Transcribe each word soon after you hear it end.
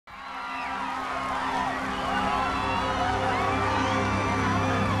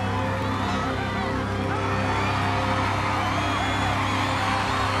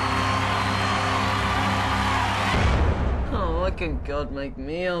can God make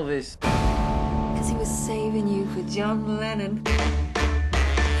me Elvis? Because he was saving you for John Lennon.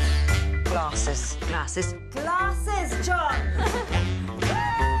 Glasses. Glasses. Glasses, John!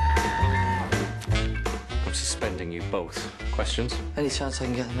 I'm suspending you both. Questions? Any chance I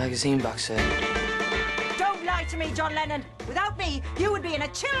can get the magazine back, sir? Don't lie to me, John Lennon. Without me, you would be in a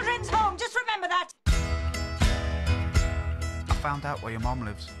children's home. Just remember that. I found out where your mom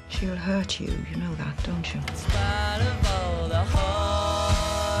lives. She'll hurt you, you know that, don't you?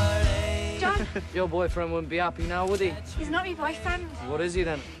 John, Your boyfriend wouldn't be happy now, would he? he's not my boyfriend. What is he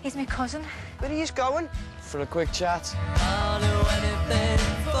then? He's my cousin. Where are you going? For a quick chat. At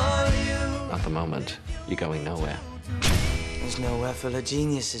the moment, you're going nowhere. There's nowhere full of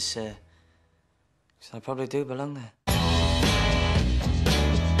geniuses, sir. So I probably do belong there.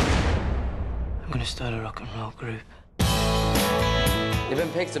 I'm gonna start a rock and roll group. You've been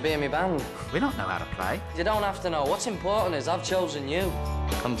picked to be in my band. We don't know how to play. You don't have to know. What's important is I've chosen you.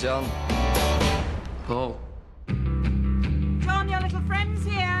 I'm John. Paul. John, your little friend's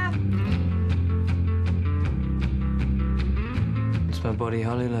here. It's my buddy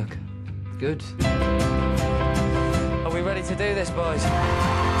Holly, look. Good. Are we ready to do this, boys?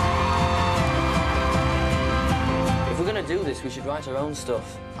 If we're gonna do this, we should write our own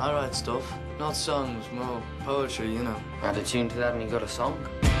stuff. I write stuff. Not songs, more poetry, you know. Add a tune to that and you got a song.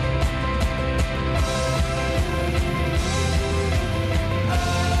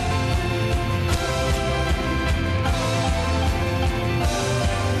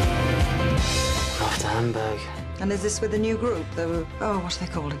 We're off to Hamburg. And is this with the new group? Oh, what's they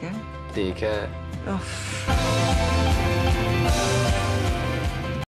called again? Do you care? Oh.